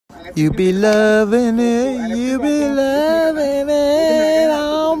You be loving it, you be loving it,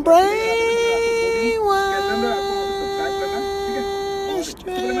 I'm brainwashed.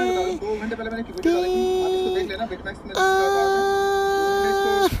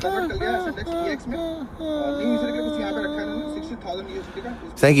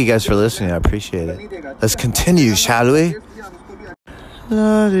 Thank you guys for listening. I appreciate it. Let's continue, shall we?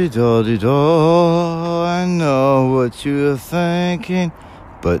 La-di-da-di-da, I know what you're thinking,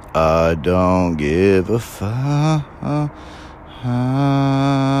 but I don't give a fuck.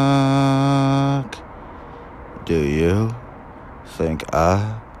 Do you think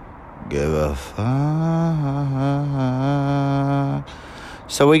I give a fuck?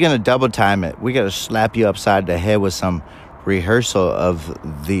 So we're going to double time it. We're going to slap you upside the head with some rehearsal of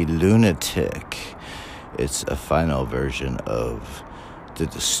The Lunatic. It's a final version of The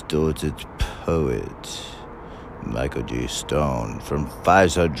Distorted Poet, Michael G. Stone from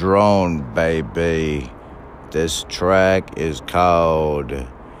Pfizer Drone, baby. This track is called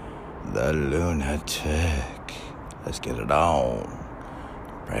The Lunatic. Let's get it on.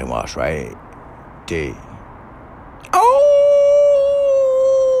 Brainwash, right? D. Oh,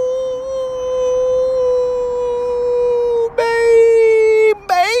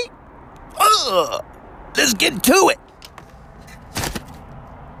 baby. Let's get to it.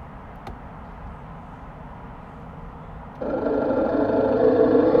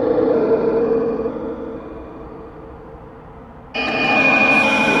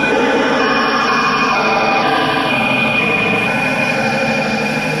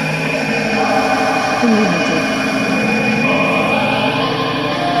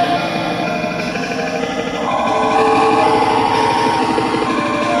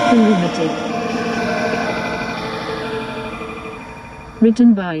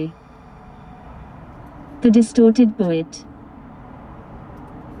 Written by The Distorted Poet,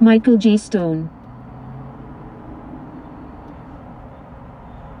 Michael G. Stone.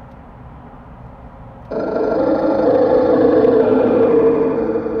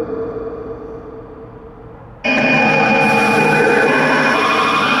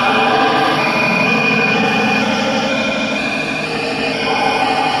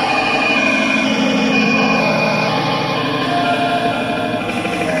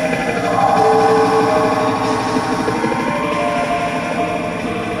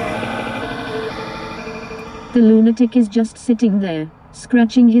 The lunatic is just sitting there,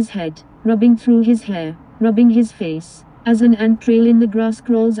 scratching his head, rubbing through his hair, rubbing his face, as an ant trail in the grass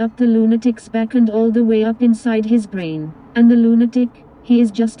crawls up the lunatic's back and all the way up inside his brain. And the lunatic, he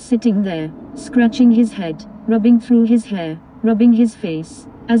is just sitting there, scratching his head, rubbing through his hair, rubbing his face,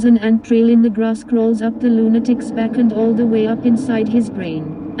 as an ant trail in the grass crawls up the lunatic's back and all the way up inside his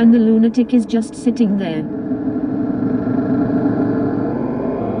brain. And the lunatic is just sitting there.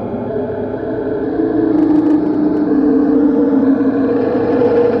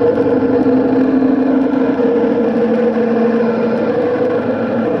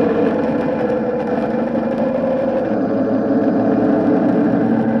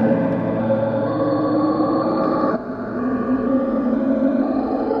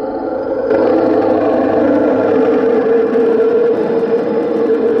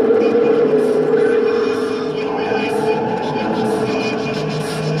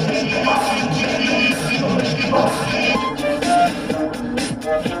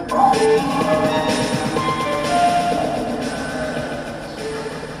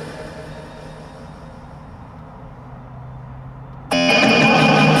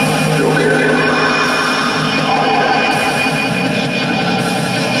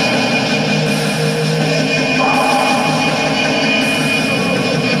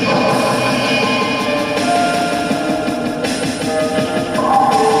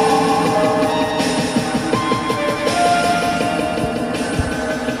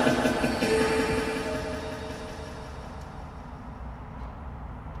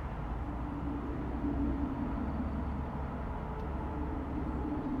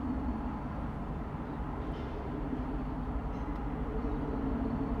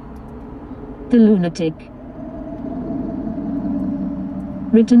 The Lunatic.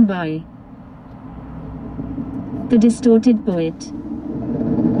 Written by The Distorted Poet.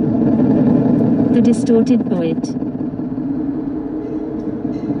 The Distorted Poet.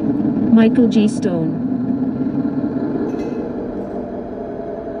 Michael G. Stone.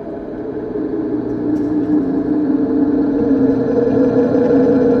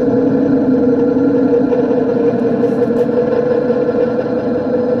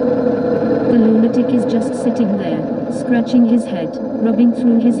 Is just sitting there, scratching his head, rubbing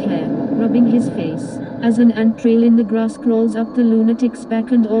through his hair, rubbing his face, as an ant trail in the grass crawls up the lunatic's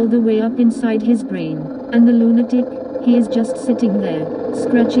back and all the way up inside his brain. And the lunatic, he is just sitting there,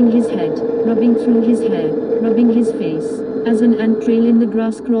 scratching his head, rubbing through his hair, rubbing his face, as an ant trail in the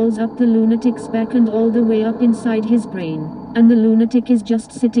grass crawls up the lunatic's back and all the way up inside his brain. And the lunatic is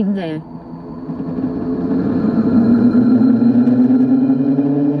just sitting there.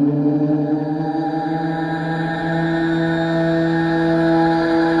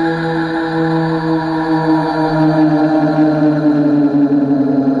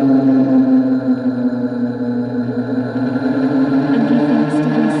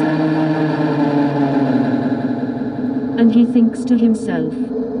 And he thinks to himself, why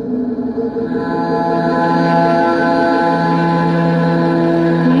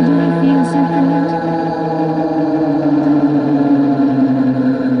do I feel so cold?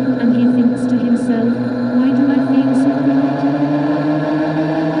 And he thinks to himself, why do I feel so cold?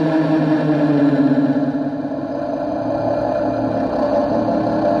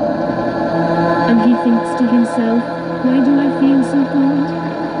 And he thinks to himself, why do I feel so cold?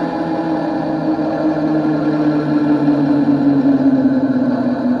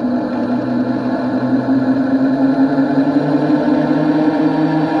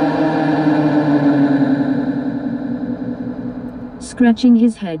 Scratching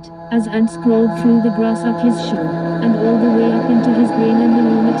his head, as ants crawled through the grass up his shoe, and all the way up into his brain, and the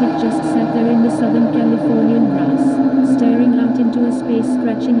lunatic just sat there in the Southern Californian grass, staring out into a space,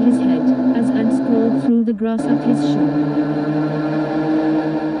 scratching his head, as ants crawled through the grass up his shoe.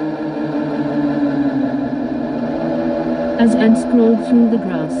 As ants crawled through the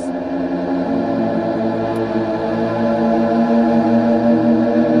grass.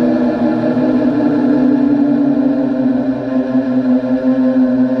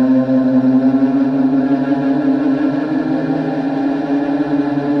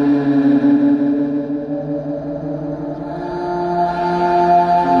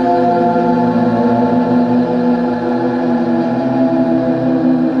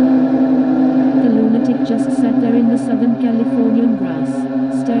 Just sat there in the Southern Californian grass,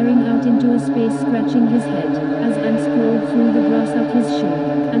 staring out into a space, scratching his head, as ants crawled through the grass up his shoe,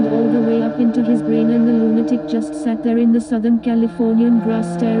 and all the way up into his brain, and the lunatic just sat there in the Southern Californian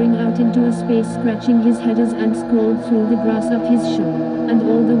grass, staring out into a space, scratching his head, as ants crawled through the grass up his shoe, and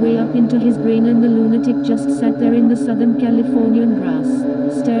all the way up into his brain, and the lunatic just sat there in the Southern Californian grass,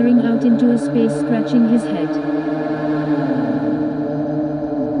 staring out into a space, scratching his head.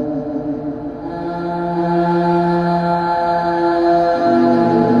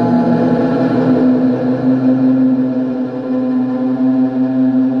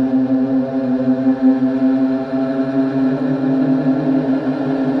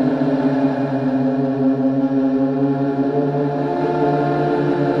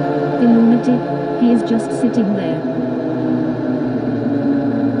 The lunatic, he is just sitting there.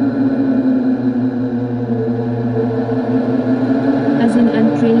 As an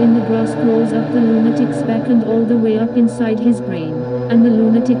ant trail in the grass crawls up the lunatic's back and all the way up inside his brain, and the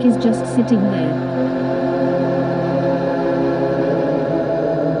lunatic is just sitting there.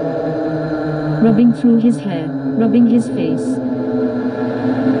 Rubbing through his hair, rubbing his face.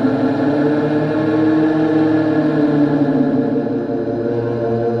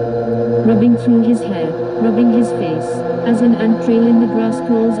 Rubbing through his hair, rubbing his face, as an ant trail in the grass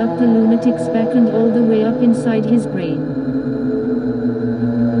crawls up the lunatic's back and all the way up inside his brain.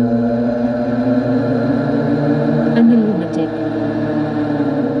 And the lunatic,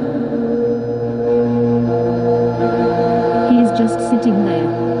 he is just sitting there.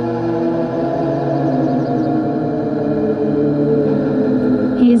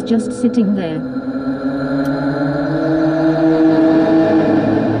 He is just sitting there.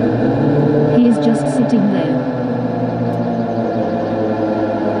 He is just sitting there.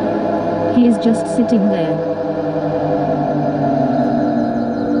 He is just sitting there.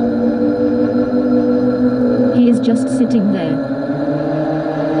 He is just sitting there.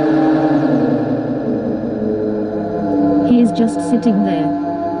 He is just sitting there.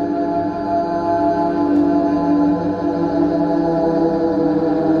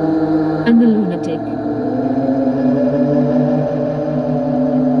 And the lunatic.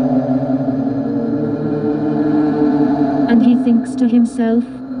 And he thinks to himself,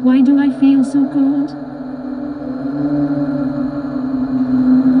 why do I feel so cold?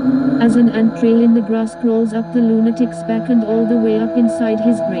 As an ant trail in the grass crawls up the lunatic's back and all the way up inside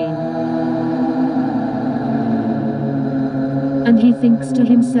his brain. And he thinks to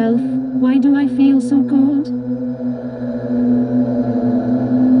himself, why do I feel so cold?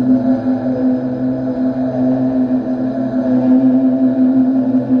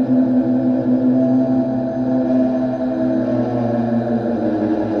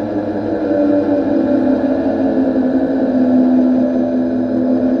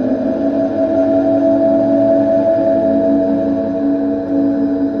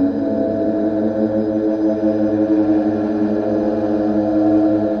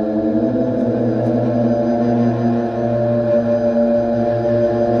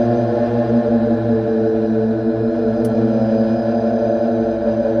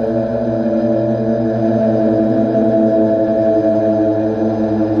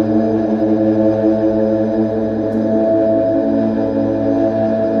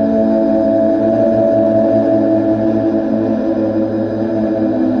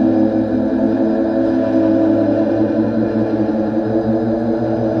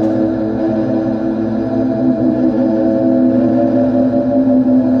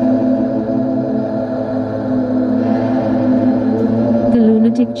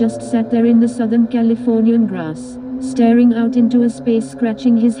 just sat there in the Southern Californian grass, staring out into a space,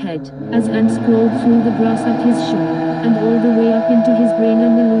 scratching his head, as ants crawled through the grass up his shoe, and all the way up into his brain.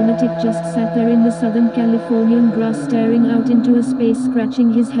 And the lunatic just sat there in the Southern Californian grass, staring out into a space,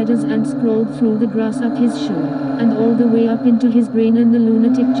 scratching his head as ants crawled through the grass up his shoe, and all the way up into his brain. And the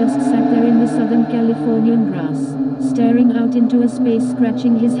lunatic just sat there in the Southern Californian grass, staring out into a space,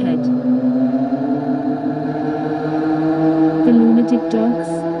 scratching his head. The lunatic talks,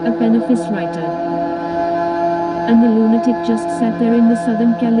 a benefice writer. And the lunatic just sat there in the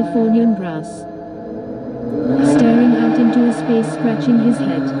Southern Californian grass, staring out into a space, scratching his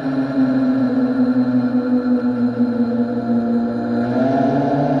head.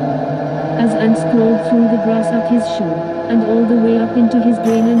 As ants crawled through the grass up his shoe, and all the way up into his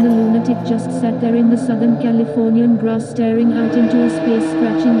brain. And the lunatic just sat there in the Southern Californian grass, staring out into a space,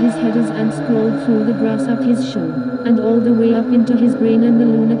 scratching his head as ants crawled through the grass up his shoe, and all the way up into his brain. And the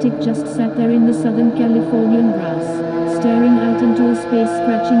lunatic just sat there in the Southern Californian grass, staring out into a space,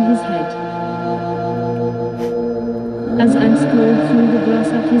 scratching his head. As ants crawled through the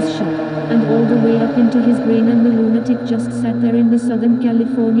grass up his shoe, and all the way up into his brain. And the lunatic just sat there in the Southern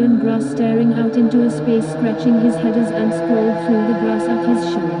Californian grass, staring out into a space, scratching his head as ants crawled through the grass up his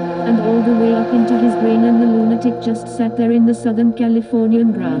shoe, and all the way up into his brain. And the lunatic just sat there in the Southern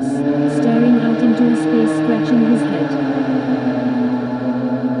Californian grass, staring out into a space, scratching his head.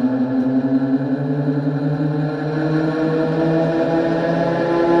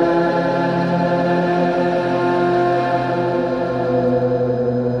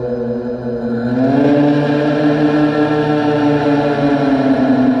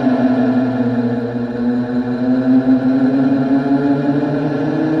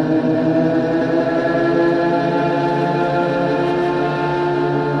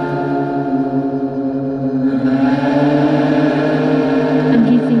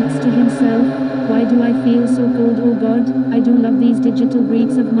 Why do I feel so cold, oh God? I do love these digital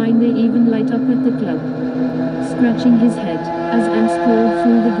breeds of mine, they even light up at the club. Scratching his head, as ants crawled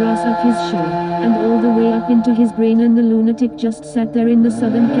through the grass up his shoe, and all the way up into his brain. And the lunatic just sat there in the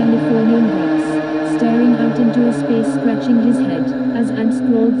Southern Californian grass, staring out into a space, scratching his head, as ants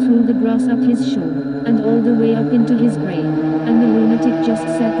crawled through the grass up his shoe, and all the way up into his brain. And the lunatic just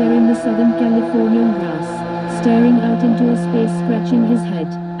sat there in the Southern Californian grass, staring out into a space, scratching his head,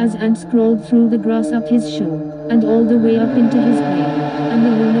 as ants crawled through the grass up his shoe, and all the way up into his brain. And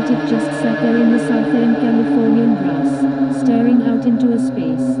the lunatic just sat there in the Southern Californian grass, staring out into a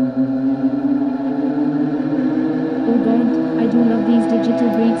space. Oh God, I do love these digital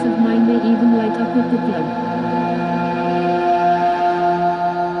breeds of mine, they even light up at the club.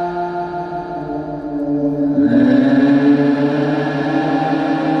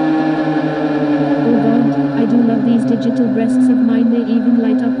 These digital breasts of mine, they even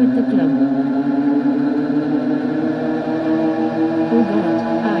light up at the club. Oh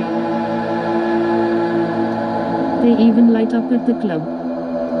God, they even light up at the club.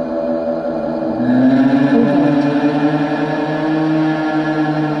 Oh God,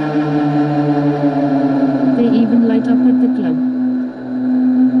 they even light up at the club.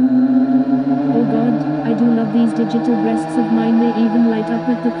 Oh God, I do love these digital breasts of mine, they even light up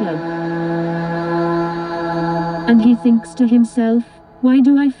at the club. And he thinks to himself, why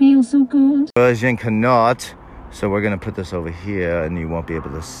do I feel so cold? Version cannot. So we're going to put this over here and you won't be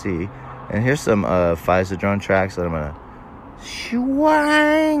able to see. And here's some Pfizer drone tracks that I'm going to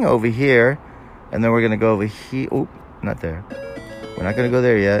swang over here. And then we're going to go over here. Oh, not there. We're not going to go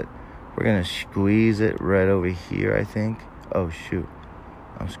there yet. We're going to squeeze it right over here, I think. Oh, shoot.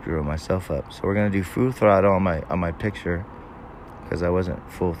 I'm screwing myself up. So we're going to do full throttle on my picture, because I wasn't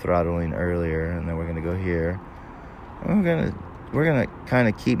full throttling earlier. And then we're going to go here. We're gonna kind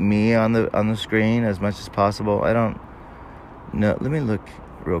of keep me on the screen as much as possible. I don't know. Let me look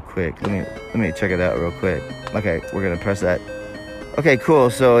real quick. Let me check it out real quick. Okay, we're gonna press that. Okay, cool.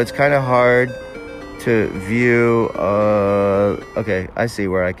 So it's kind of hard to view. Okay, I see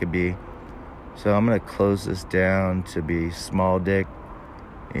where I could be. So I'm gonna close this down to be small dick.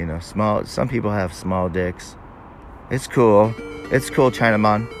 You know, small. Some people have small dicks. It's cool. It's cool,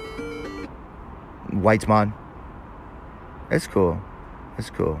 Chinaman. White man. It's cool. It's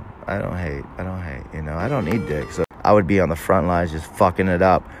cool. I don't hate. You know, I don't need dick. So I would be on the front lines just fucking it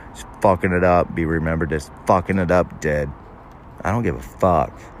up. Just fucking it up. Be remembered as fucking it up dead. I don't give a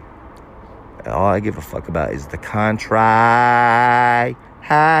fuck. All I give a fuck about is the country.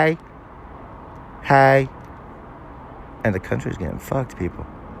 Hey. And the country's getting fucked, people.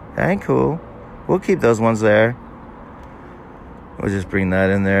 That ain't cool. We'll keep those ones there. We'll just bring that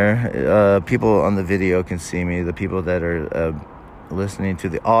in there. People on the video can see me. The people that are listening to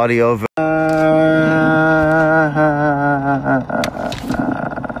the audio.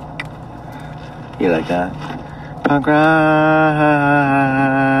 You like that? Punk rock.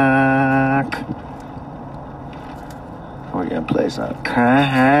 We're gonna play some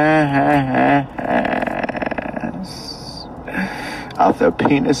Crass off the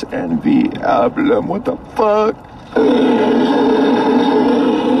Penis Envy album. What the fuck?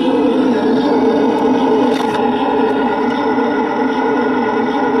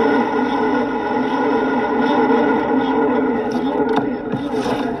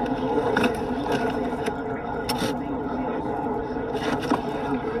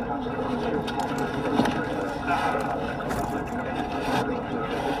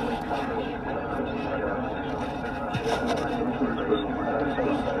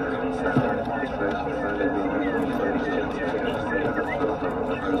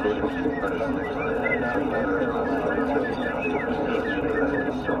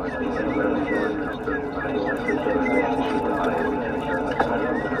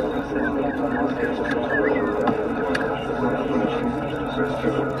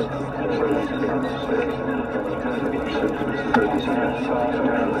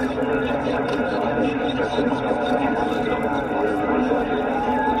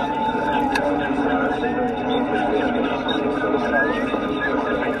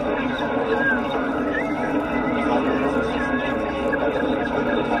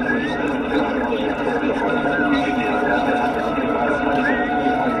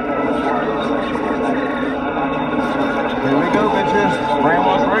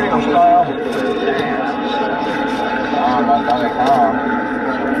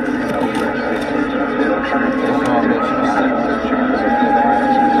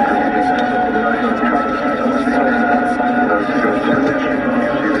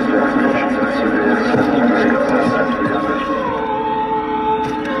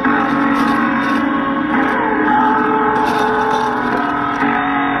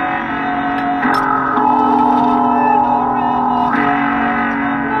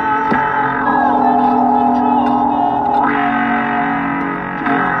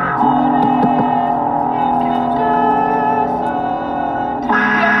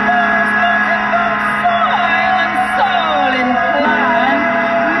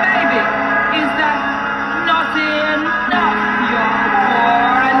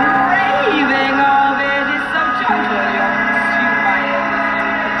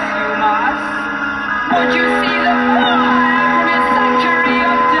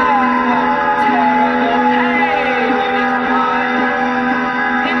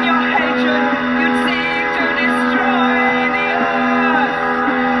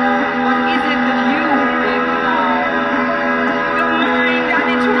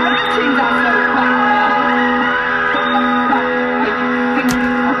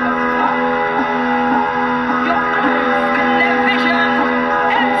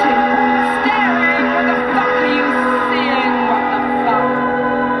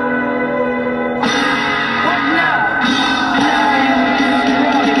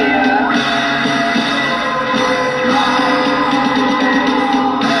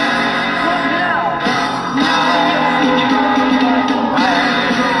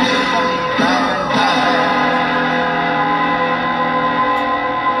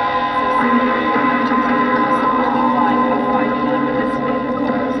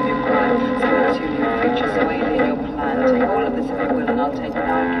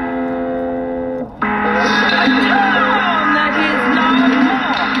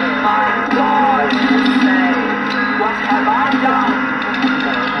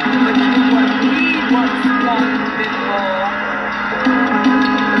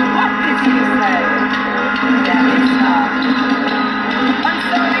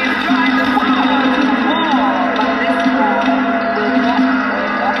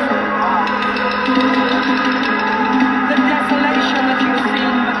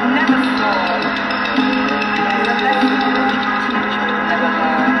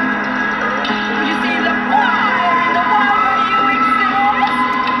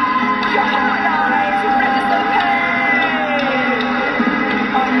 Your heart eyes register pain.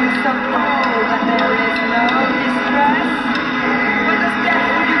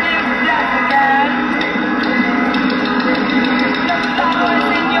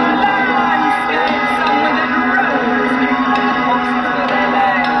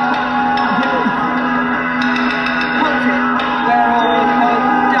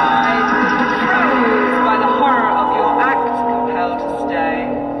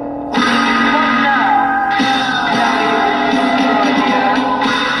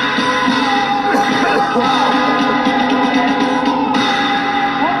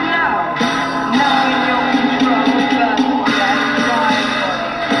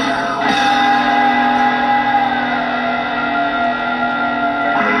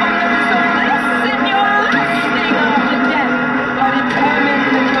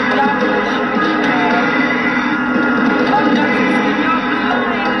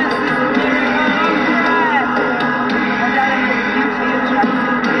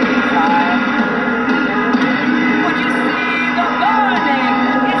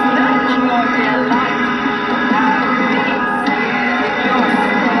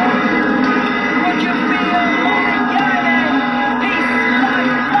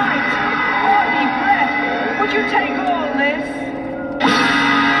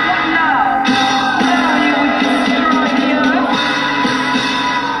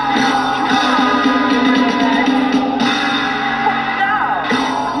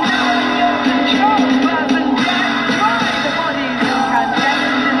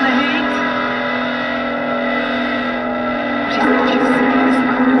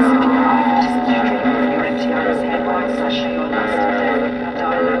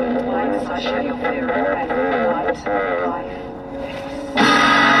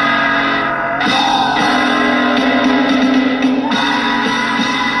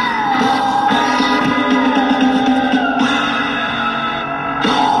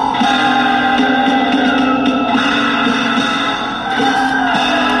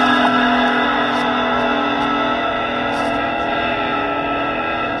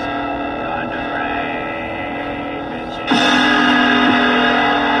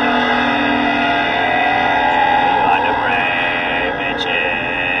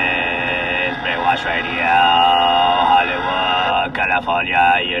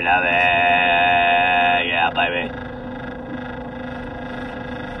 you love it. Yeah, baby.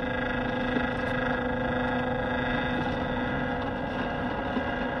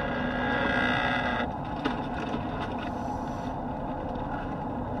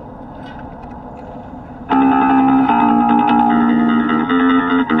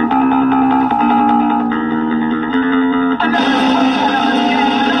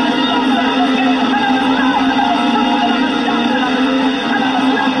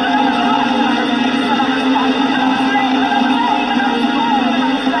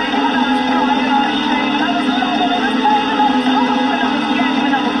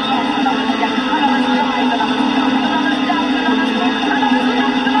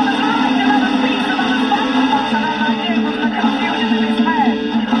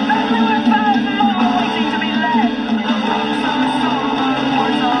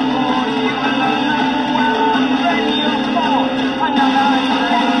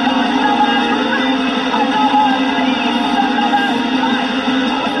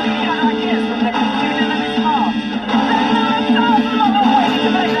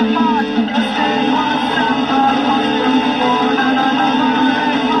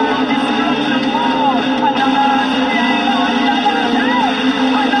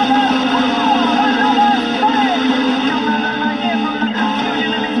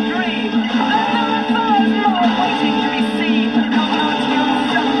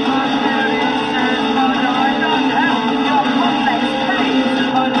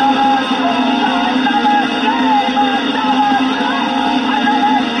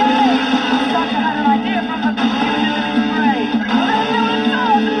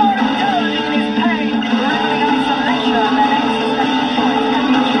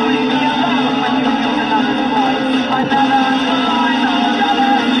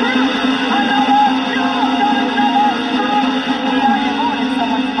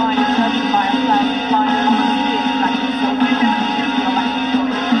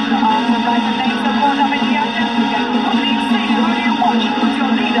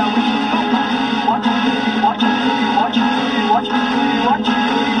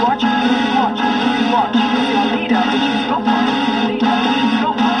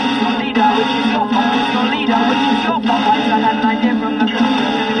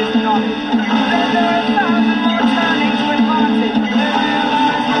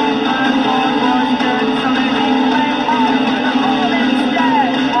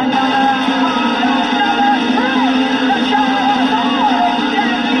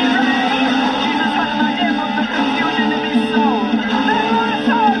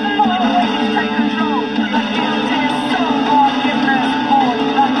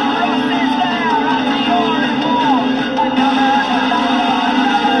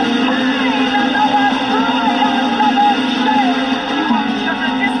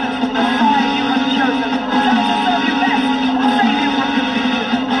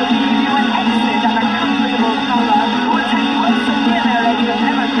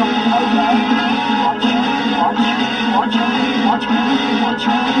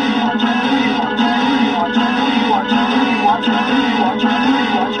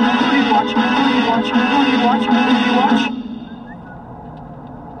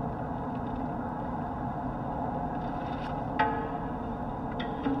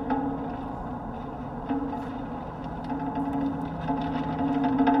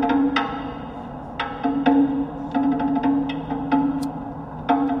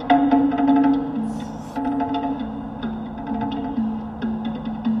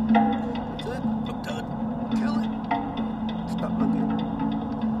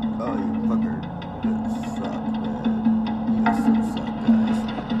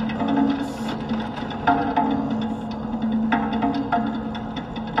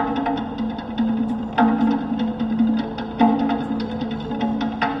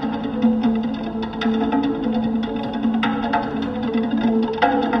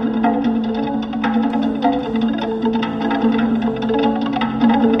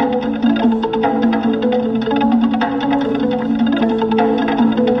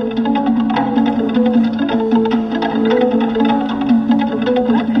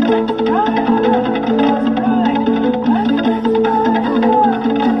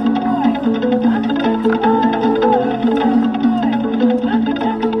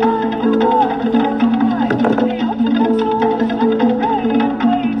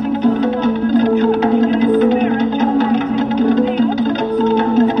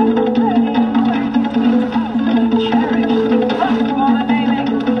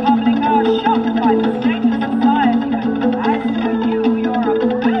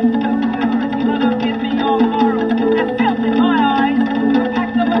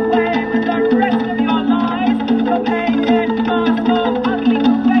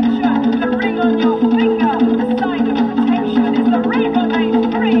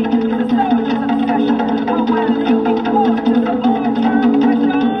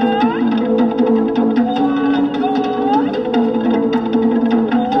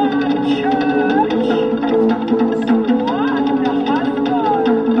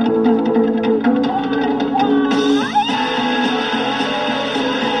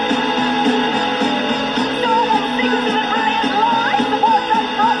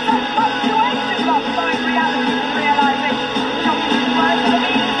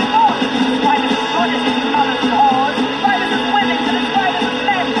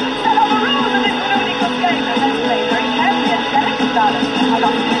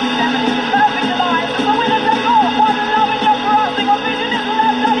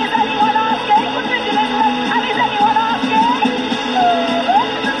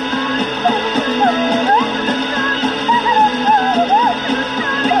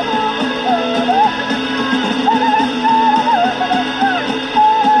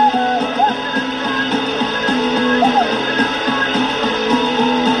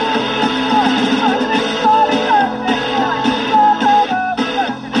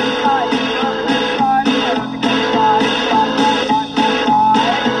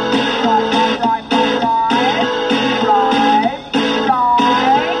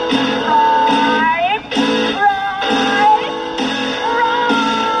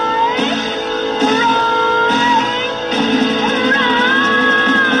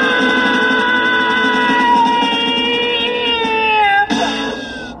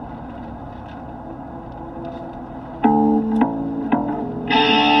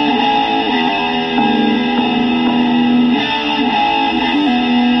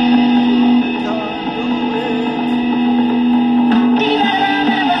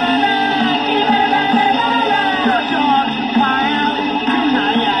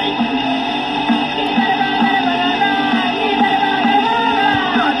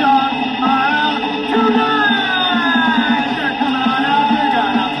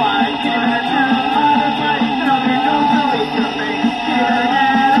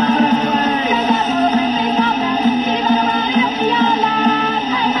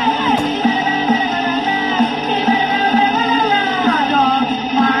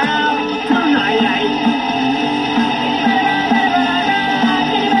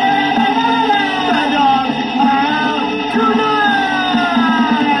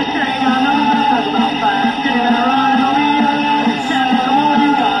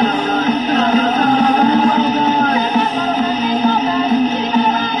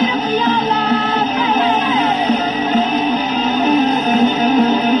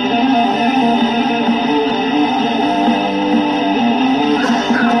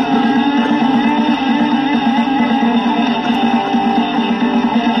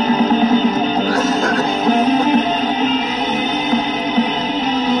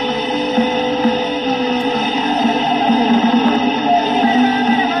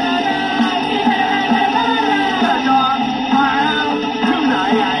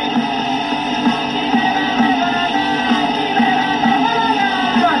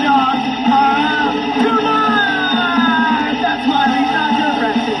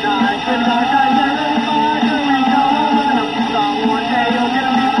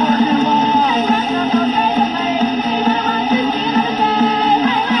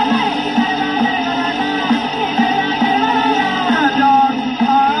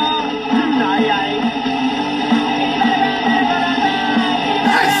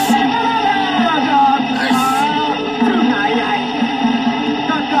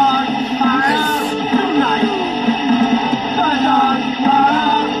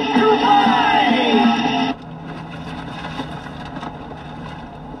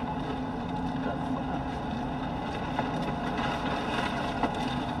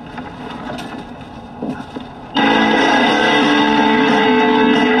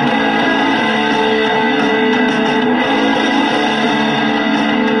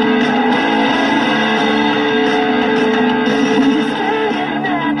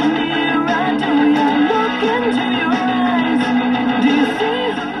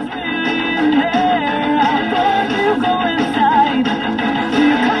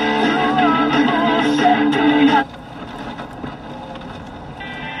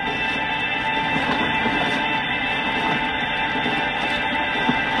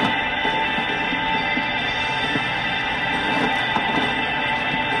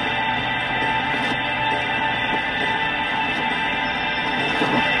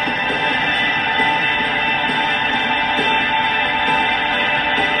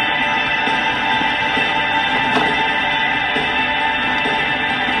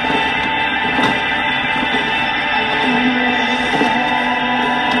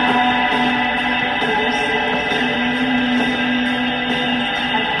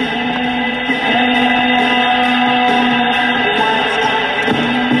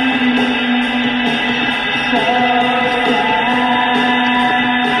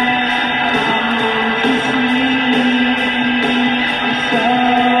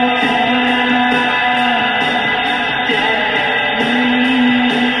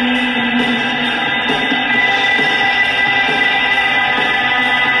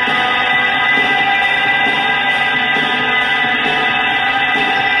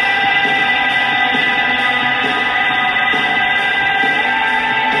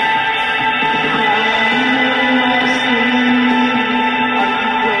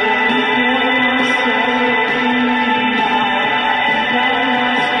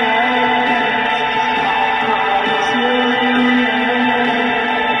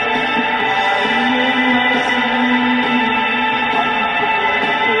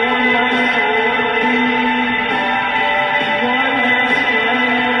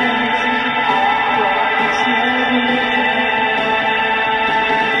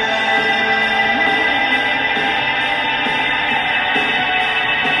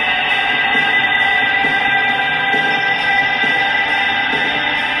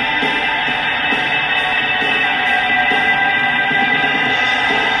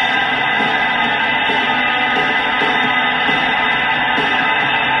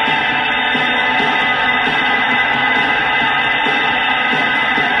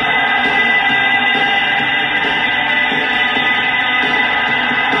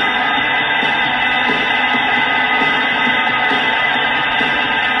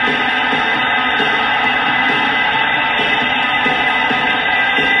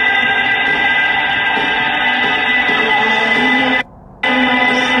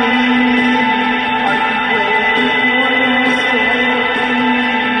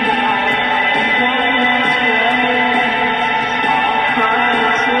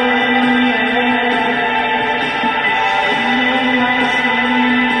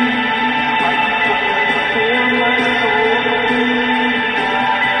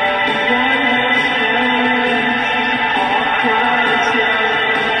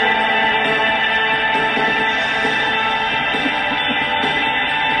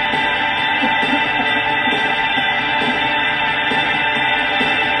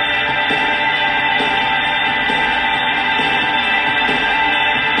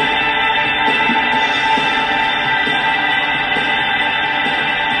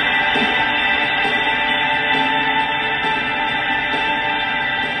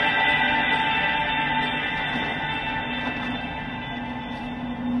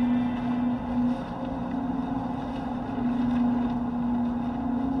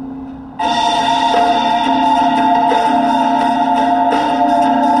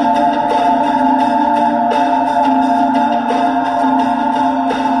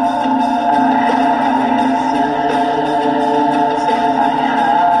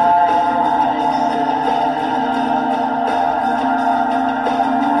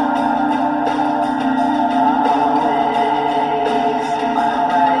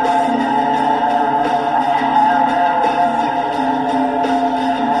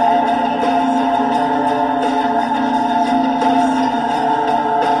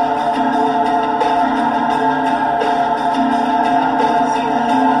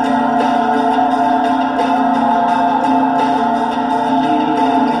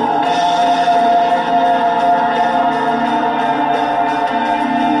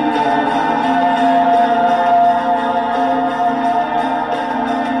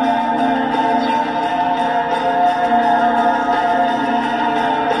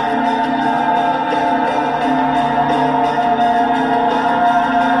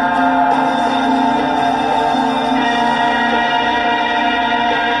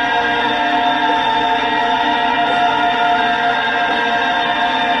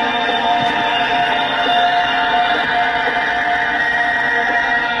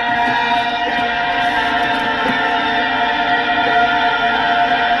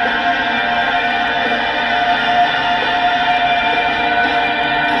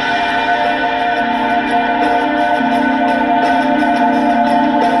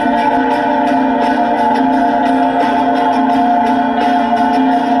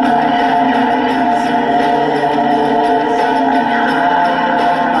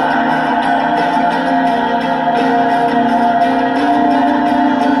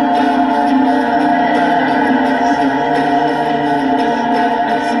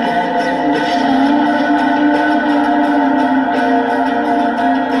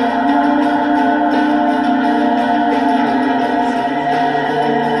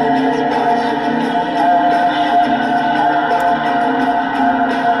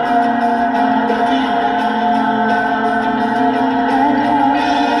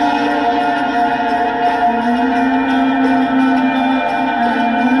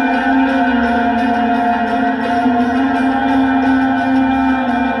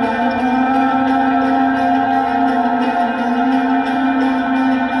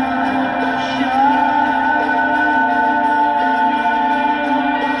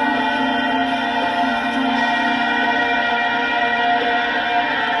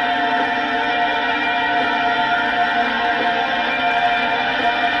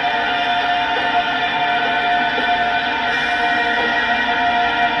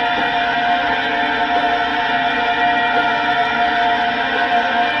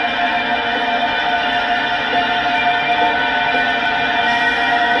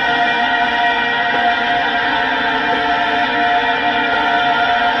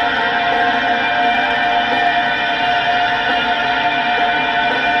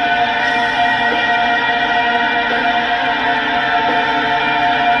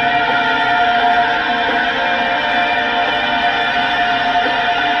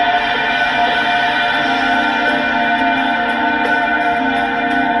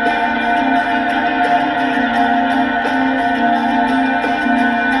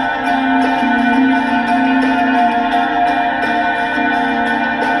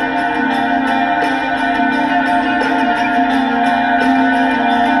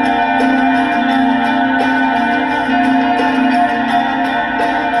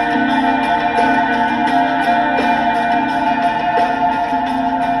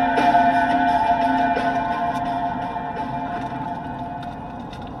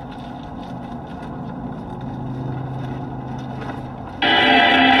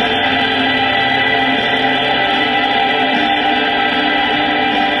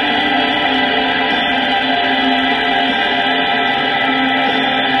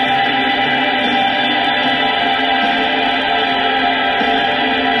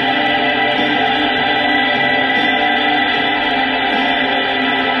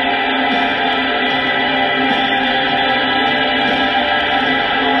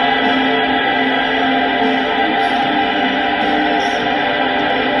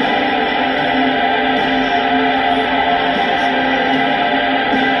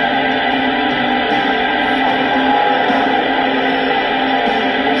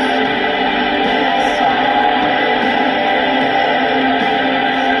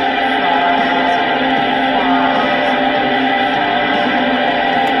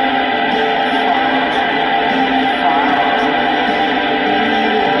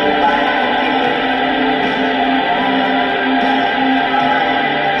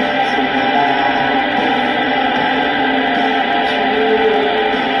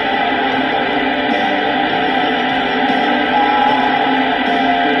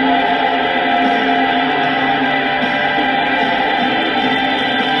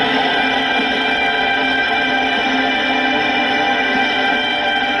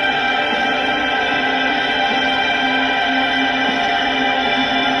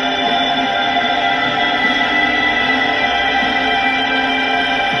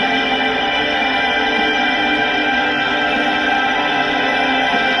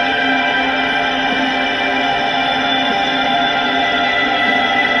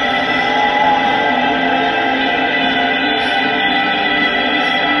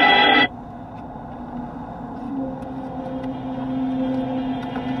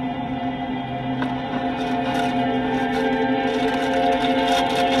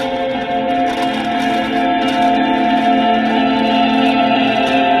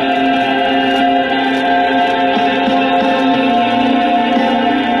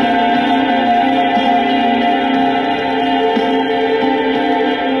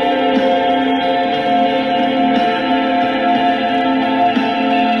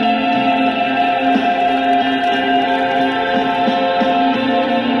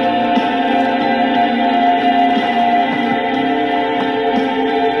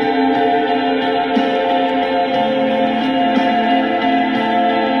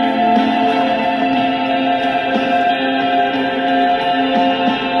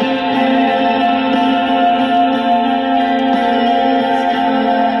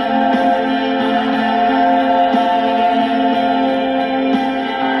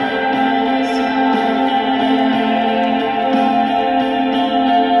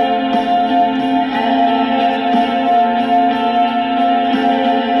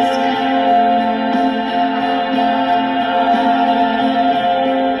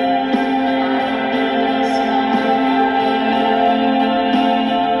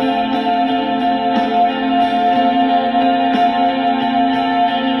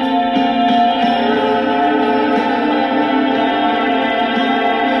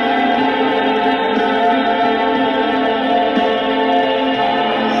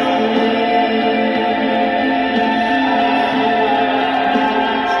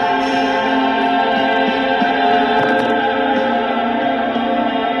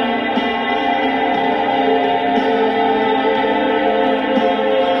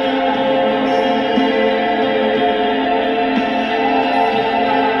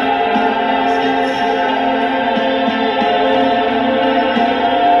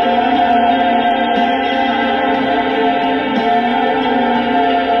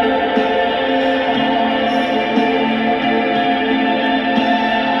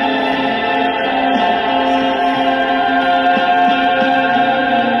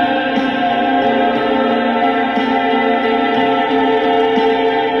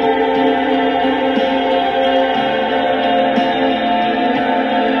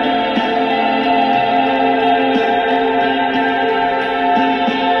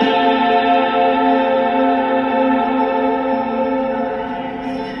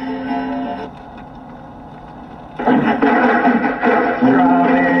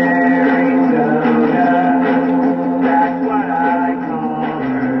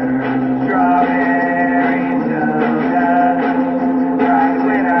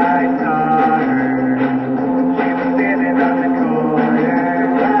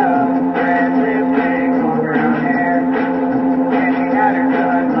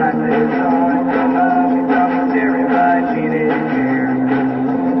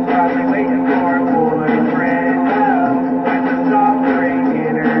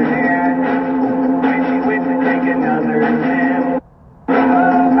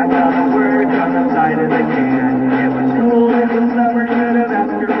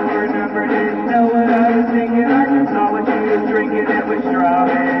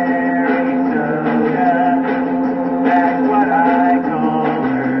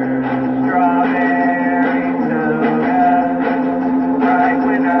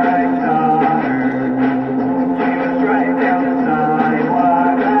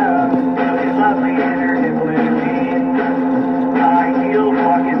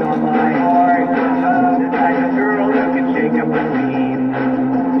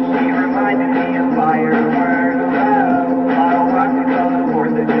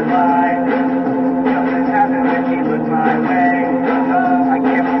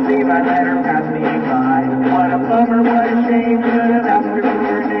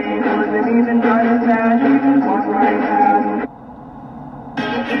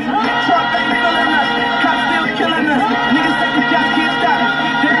 Trump ain't feeling us, cops still killing us. Niggas say the cops can't stop us,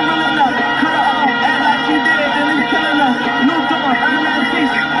 they ain't real enough. Cut her off, act like she dead, then it's killing us. New dawn, earn that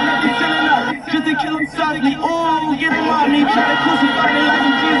peace, I left it filling up. Just to kill him softly, ooh, get him on me. Try to crucify me like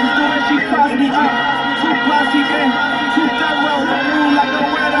I'm Jesus, the way she crossed me up. Too bossy, gang, too thorough. Move like a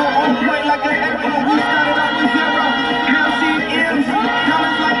weirdo, on point like an arrow. We started out with zero, now see M's.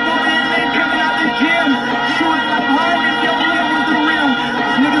 Diamonds like 40 and they coming out the gym. Shooting like hard if your win was the rim.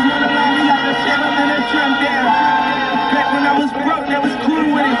 These niggas wanna lie me like a seven and a trim down. Back when I was broke, that was cool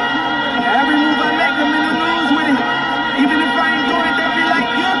with it. Now every move I make, I'm in the news with it. Even if I ain't doing it, they'll be like,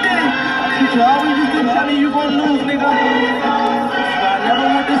 you did it. Teacher always used to tell me you gon' lose, nigga. So I never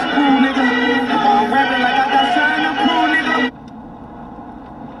went to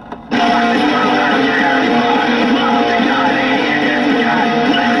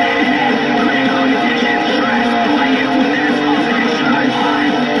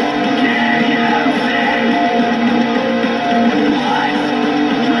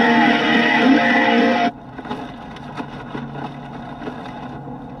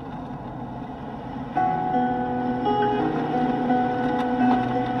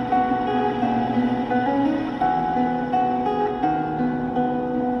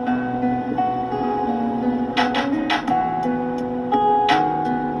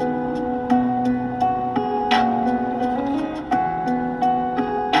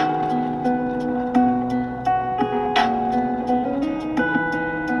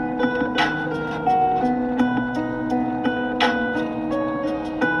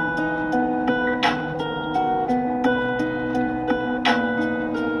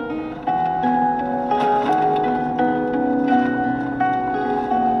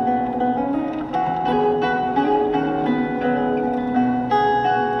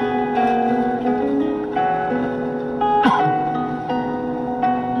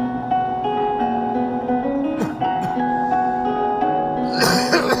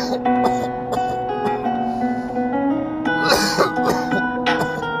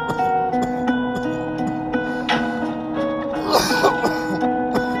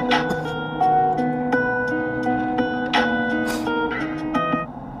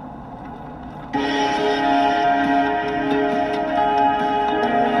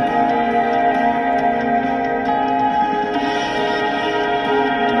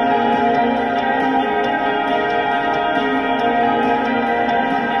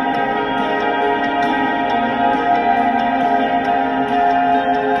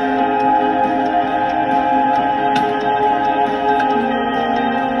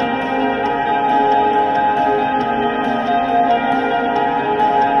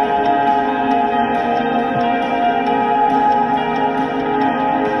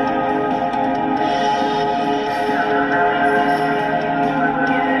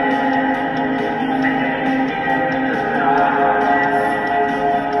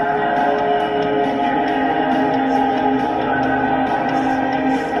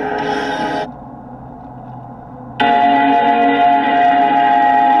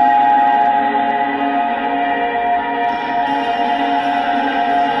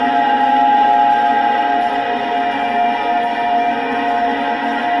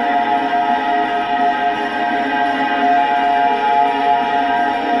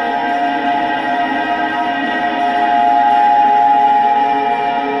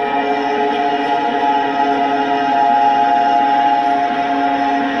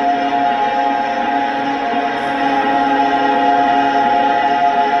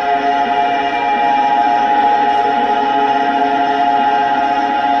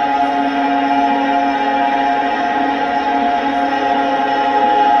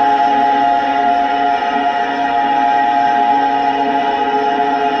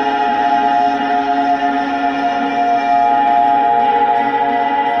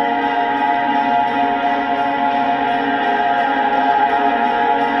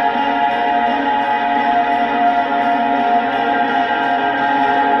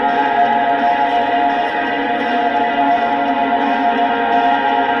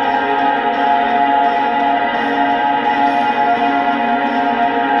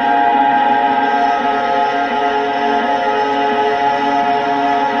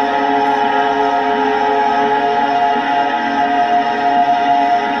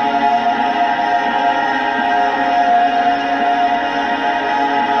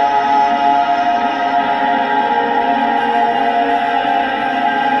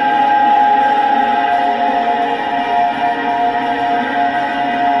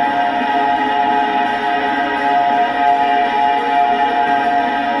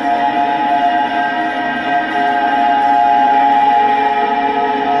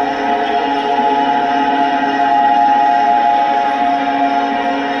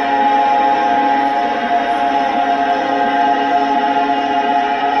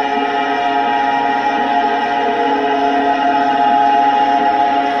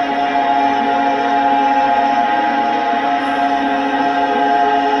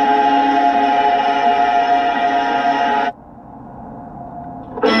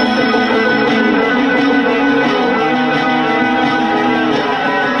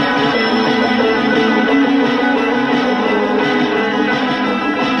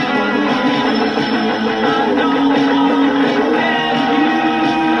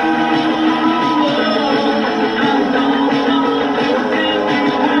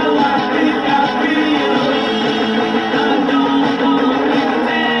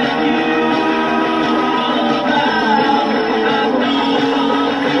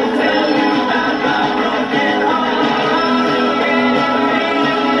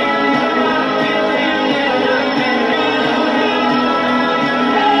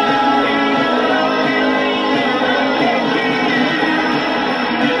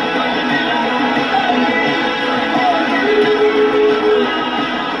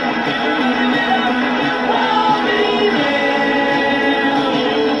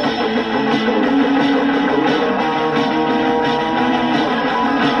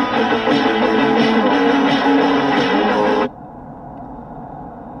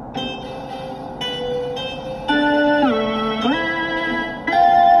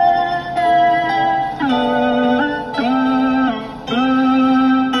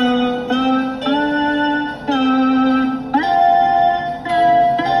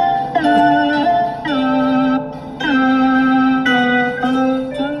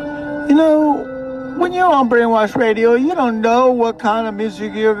Brainwash Radio. You don't know what kind of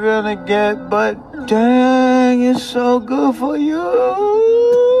music you're gonna get, but dang, it's so good for you.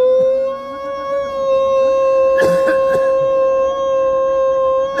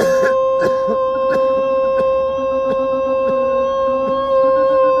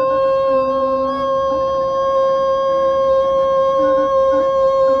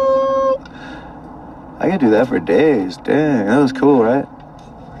 I could do that for days. Dang, that was cool, right?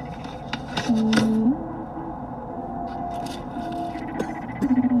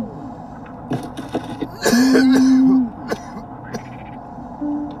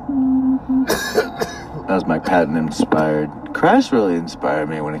 That was my patent-inspired. Crass really inspired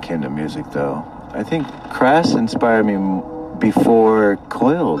me when it came to music, though. I think Crass inspired me before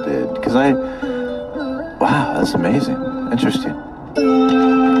Coil did, because wow, that's amazing. Interesting.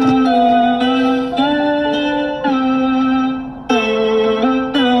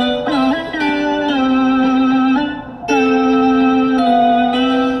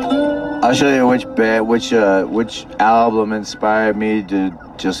 I'll show you which album inspired me to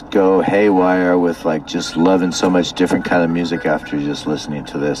just go haywire with like just loving so much different kind of music after just listening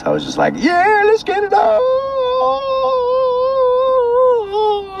to this. I was just like, yeah, let's get it on.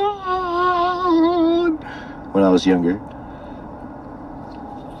 When I was younger,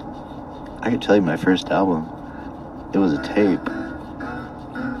 I could tell you my first album. It was a tape.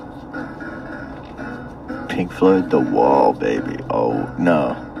 Pink Floyd, The Wall, baby. Oh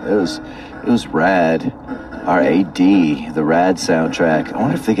no. It was Rad. R-A-D, the Rad soundtrack. I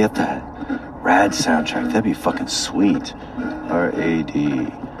wonder if they get that. Rad soundtrack, that'd be fucking sweet.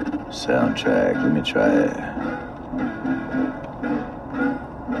 R-A-D soundtrack, let me try it.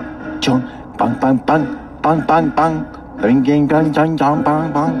 Chung, bang, bang, bang, bang, bang, bang. Bang, bang, bang, bang, bang,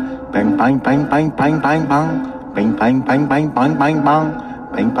 bang, bang. Bang, bang, bang, bang, bang, bang, bang. Bang, bang, bang, bang, bang, bang, bang.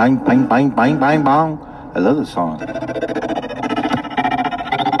 Bang, bang, bang, bang, bang, bang, bang. I love this song.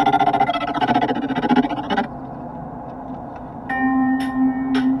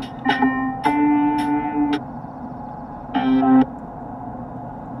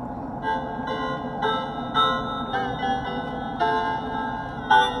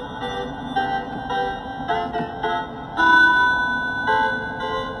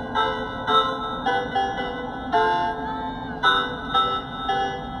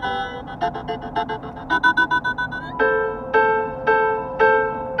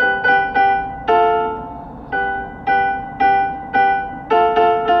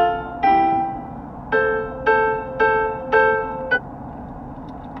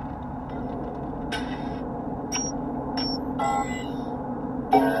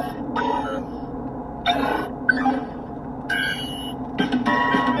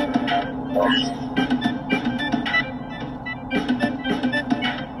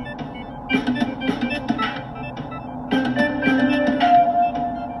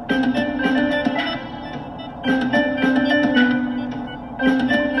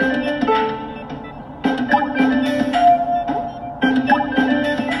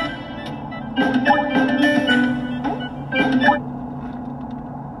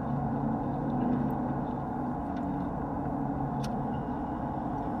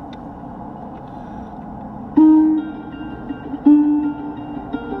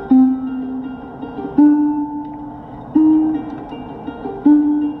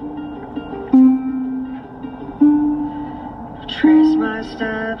 Trace my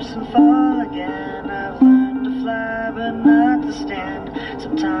steps and fall again. I've learned to fly but not to stand.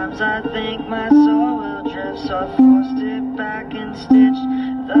 Sometimes I think my soul will drift, so I forced it back and stitched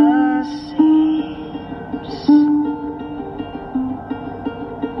the seams.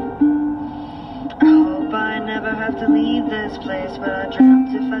 I hope I never have to leave this place, but I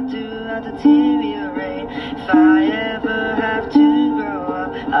dreamt if I do I'll deteriorate. If I ever have to grow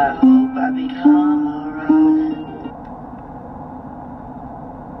up, I hope I become a robin.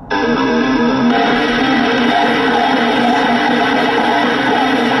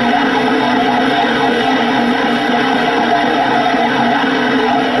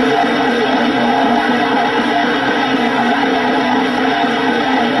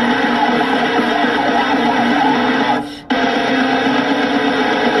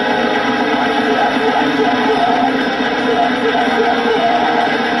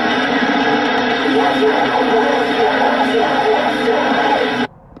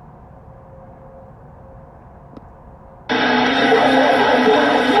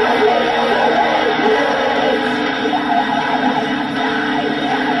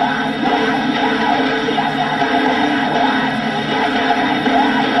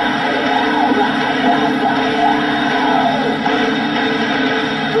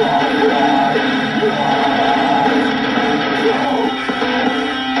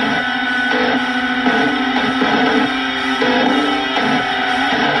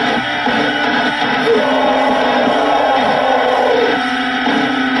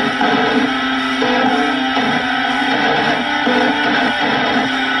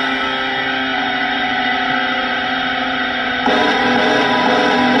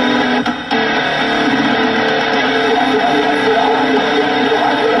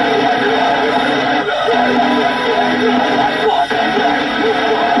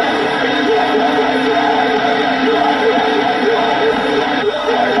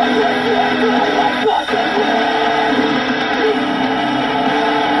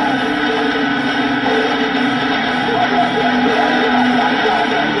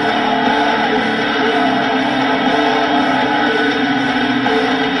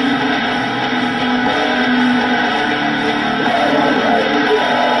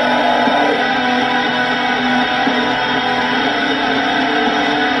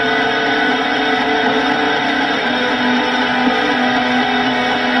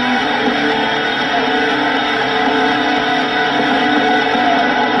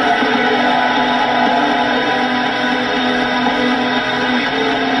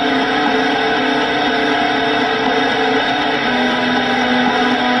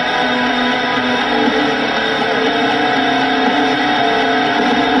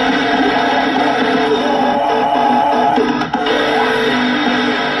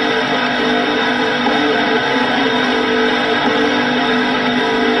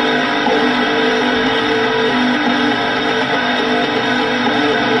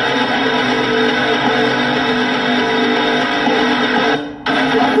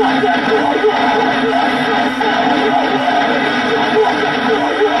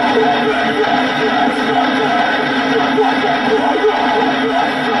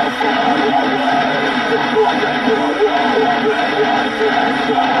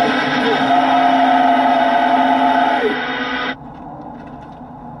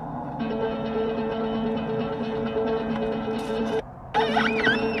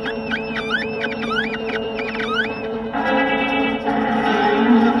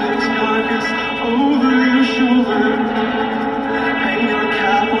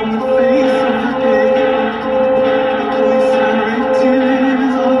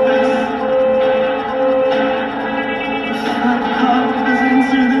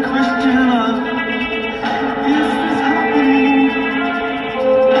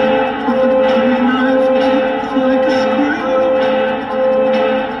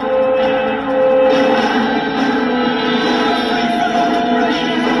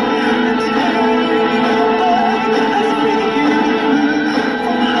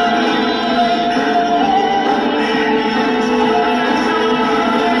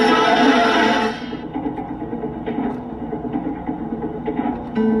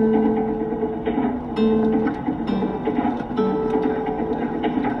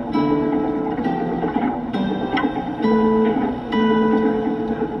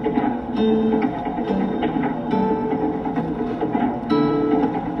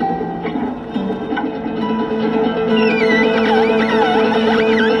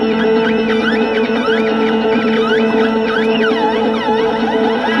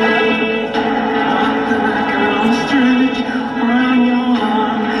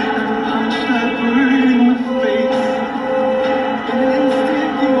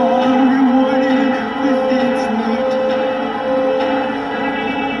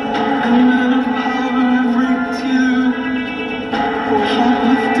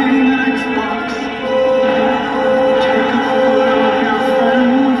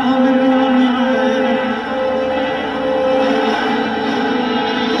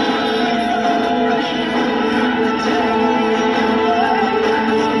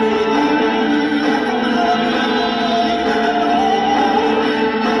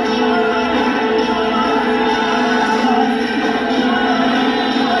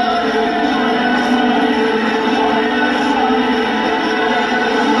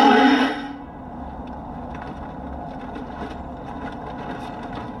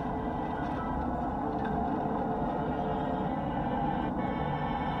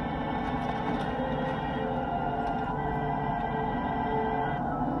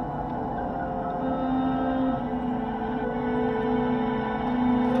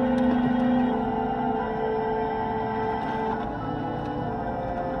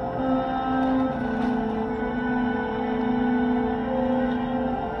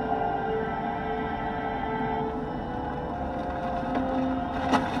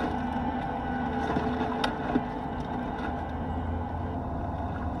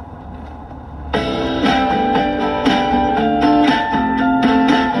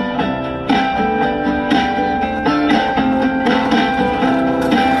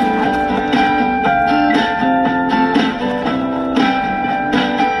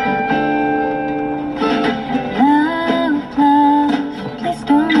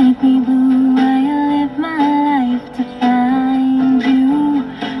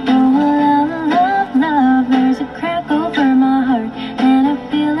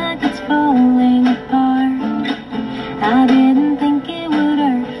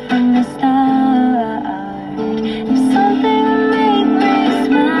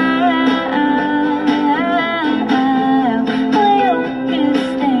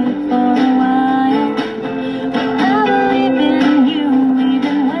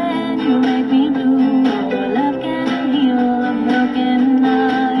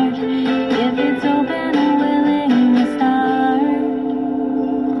 art. If it's open and willing to start.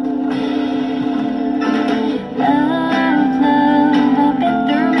 Love, love, I've been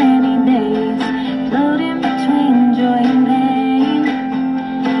through many days, floating between joy and pain.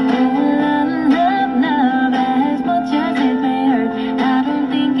 Oh, love, love, love, as much as it may hurt, I don't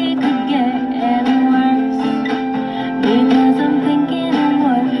think it could get any worse. Because I'm thinking of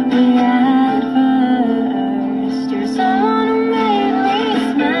what we had first. You're someone who made me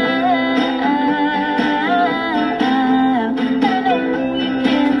smile. I know you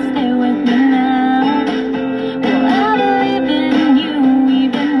can't stay with me now. Well, I believe in you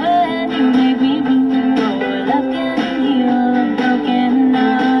even when you make me blue. Oh, love can heal a broken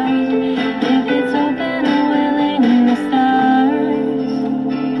heart if it's open and willing to start.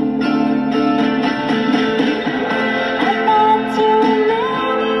 I've had too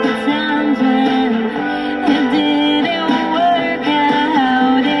many times when it didn't work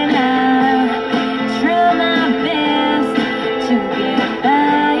out, and I try my best to get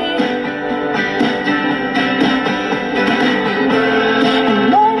by. And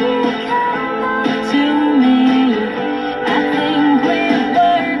when you come up to me, I think we've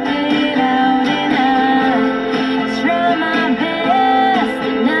worked it out, and I try my best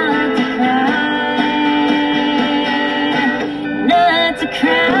not to cry, not to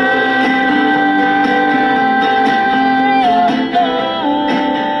cry. Oh, no.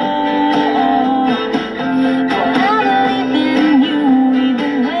 Oh, I believe in you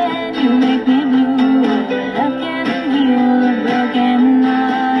even when you make me blue. Love can heal a broken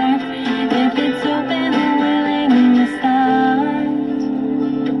heart if it's open and willing to start.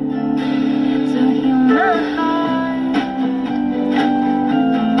 So heal my heart,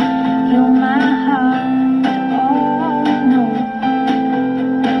 heal my heart. Oh no.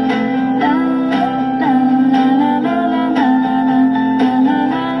 La la la la la la la la la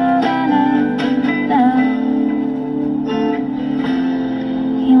la la.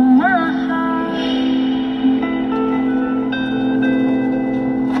 Heal my heart.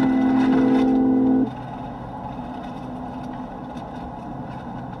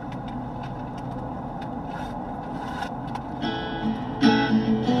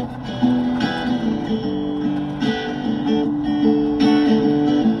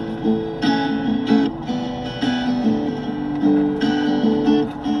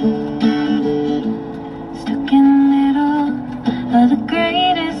 Stuck in the middle of the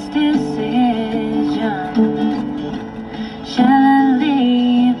greatest decision. Shall I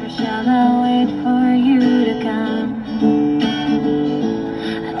leave or shall I wait for you to come?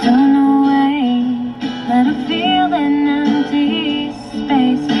 I don't know why, but I feel an empty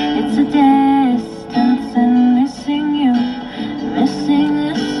space. It's a distance and missing you, missing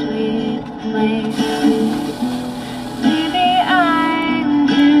this sweet place. Maybe I'm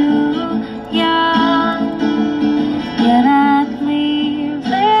too young, yet I'd leave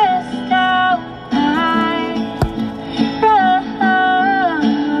this doubt behind.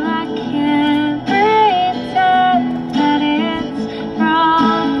 I can't pretend that it's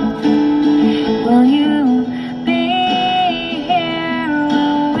wrong. Will you be here?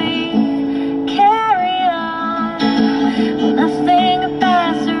 Will we carry on? Will nothing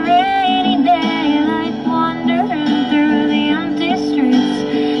past a rainy day, like wandering through the empty streets?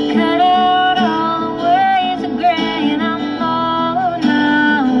 Cut out all the ways of gray, and I'm on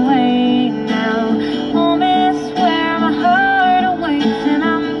my way now. Home is where my heart awaits, and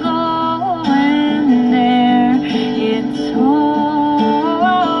I'm going there. It's home.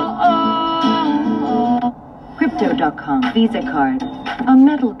 Crypto.com Visa card, a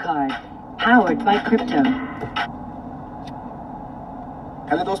metal card, powered by crypto.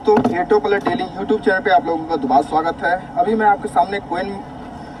 Hello दोस्तों, crypto पलट daily YouTube channel पे आप लोगों का दोबारा स्वागत है। अभी मैं आपके सामने कोइन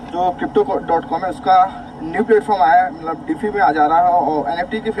जो crypto.com है उसका न्यू प्लेटफॉर्म आया है, मतलब डिफी में आ जा रहा है और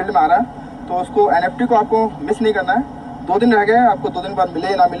NFT की फील्ड में आ रहा है। तो उसको NFT को आपको मिस नहीं करना है। 2 दिन रह गए हैं, आपको 2 दिन बाद मिले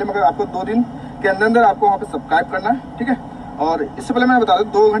या ना मिले, मगर आपको 2 दिन के अंदर अंदर आपको वहाँ पे सब्सक्राइब करना है, ठीक है। और इससे पहले मैंने बता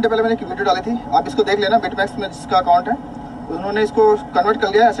दूं, 2 घंटे पहले मैंने एक वीडियो डाली थी, आप इसको देख लेना। बिटमैक्स में जिसका अकाउंट है उन्होंने इसको कन्वर्ट कर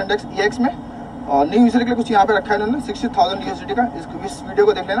लिया एसेंडेक्स EX में, और न्यू यूजर के लिए कुछ यहाँ पे रखा है इन्होंने 60,000 USDT का। इस वीडियो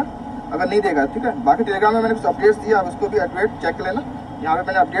को देख लेना अगर नहीं देगा, ठीक है। बाकी टेलीग्राम में मैंने कुछ अपडेट्स दिया, आप उसको भी अपडेट चेक कर लेना। यहाँ पे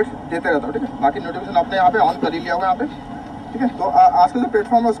मैंने अपडेट देते रहता हूँ, ठीक है। बाकी नोटिफिकेशन आपने यहाँ पे ऑन कर ही लिया होगा यहाँ पे, ठीक है। तो आज का जो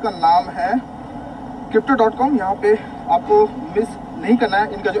प्लेटफॉर्म है उसका नाम है crypto.com। यहाँ पे आपको मिस नहीं करना है।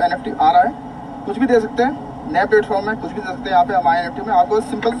 इनका जो NFT आ रहा है, कुछ भी दे सकते हैं, नया प्लेटफॉर्म है, कुछ भी दे सकते हैं। यहाँ पे माई NFT में आपको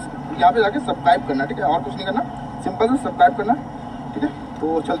सिंपल यहाँ पे जाके सब्सक्राइब करना है, ठीक है। और कुछ नहीं करना, सिंपल से सब्सक्राइब करना, ठीक है।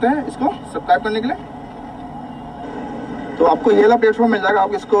 तो चलते हैं इसको सब्सक्राइब करने के लिए। तो आपको ये वाला प्लेटफॉर्म मिल जाएगा,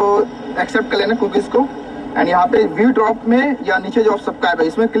 आप इसको एक्सेप्ट कर लेना कुकीज़ को। एंड यहाँ पे व्यू ड्रॉप में या नीचे जो सब्सक्राइब है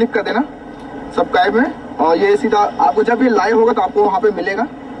इसमें क्लिक कर देना, सब्सक्राइब में, और ये सीधा आपको जब ये लाइव होगा तो आपको वहाँ पे मिलेगा।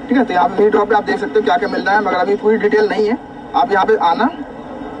 ठीक है, तो यहाँ पे व्यू ड्रॉप पे आप देख सकते हो क्या क्या मिल रहा है, मगर अभी पूरी डिटेल नहीं है। आप यहाँ पे आना,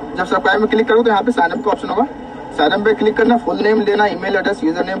 जब सब्सक्राइब में क्लिक करो तो यहाँ पे साइन अप का ऑप्शन होगा, साइन अप पे क्लिक करना, फुल नेम लेना, email address,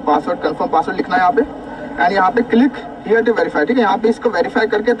 user name, password, confirm password लिखना है यहाँ पे, एंड यहाँ पे क्लिक हियर टू वेरीफाई। ठीक है, यहाँ पे इसको वेरीफाई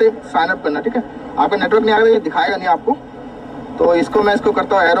करके तो साइन अप करना। ठीक है, आपका नेटवर्क नहीं आएगा, ये दिखाएगा नहीं आपको, तो इसको मैं इसको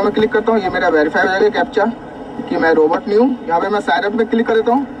करता हूँ, एरो में क्लिक करता हूँ, ये मेरा वेरीफाई हो जाएगा कैप्चा कि मैं रोबोट नहीं हूँ। यहाँ पे मैं साइन अप में क्लिक कर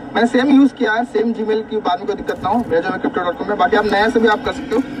देता हूँ, मैंने सेम यूज किया है, सेम जीमेल की बाद में कोई दिक्कत ना हो, मेरे जो crypto.com में। बाकी आप नया से भी आप कर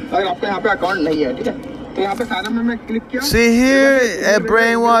सकते हो अगर आपका यहाँ पे अकाउंट नहीं है। ठीक है, तो यहाँ पे साइन अप में मैं क्लिक किया। See, here at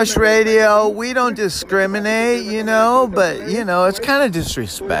Brainwash Radio, we don't discriminate, you know, but, you know, it's kind of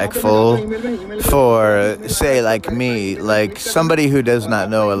disrespectful for, say, like me, like somebody who does not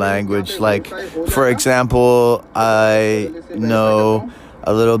know a language. Like, for example, I know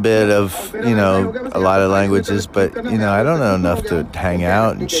a little bit of, you know, a lot of languages, but, you know, I don't know enough to hang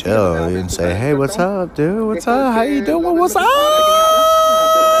out and chill and say, hey, what's up, dude? What's up? How you doing? What's up?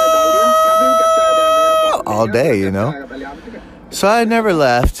 All day, you know. So I never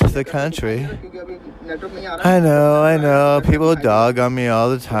left the country. I know. People dog on me all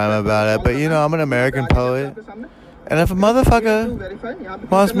the time about it, but, you know, I'm an American poet. And if a motherfucker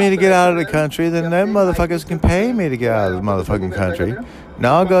wants me to get out of the country, then them motherfuckers can pay me to get out of the motherfucking country.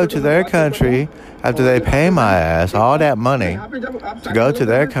 Now I'll go to their country after they pay my ass all that money to go to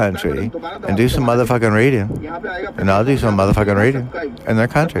their country and do some motherfucking reading. And I'll do some motherfucking reading in their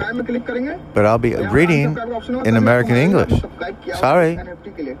country. But I'll be reading in American English. Sorry.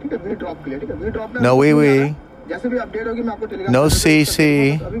 No wee-wee. No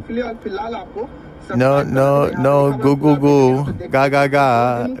CC. No goo goo goo, ga ga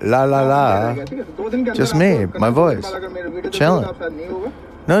ga, la la la. Just me, my voice, chilling.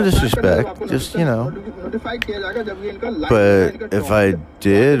 No disrespect, just, you know. But if I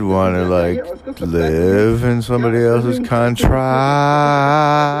did want to, like, live in somebody else's country,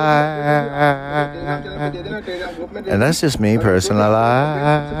 and that's just me personally,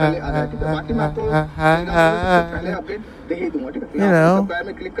 you know.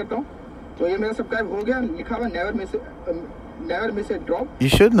 You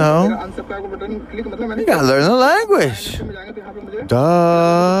should know. You gotta learn the language.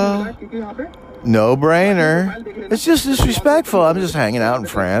 Duh. No brainer. It's just disrespectful. I'm just hanging out in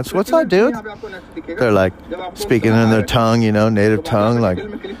France. What's up, dude? They're like speaking in their tongue, you know, native tongue. Like,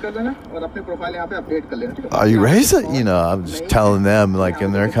 are you racist? You know, I'm just telling them, like,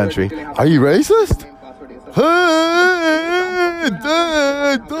 in their country, are you racist?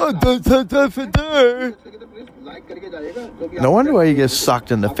 No wonder why you get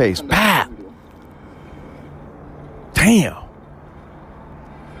sucked in the face. Bah! Damn.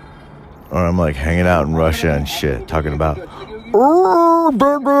 Or I'm like hanging out in Russia and shit, talking about, oh,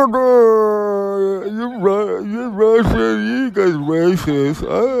 you're Russian, you guys racist.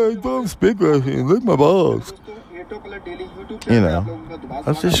 I don't speak Russian. Lick my balls. You know,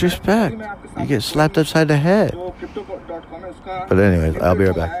 that's disrespect. You get slapped upside the head. But anyways, I'll be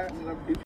right back.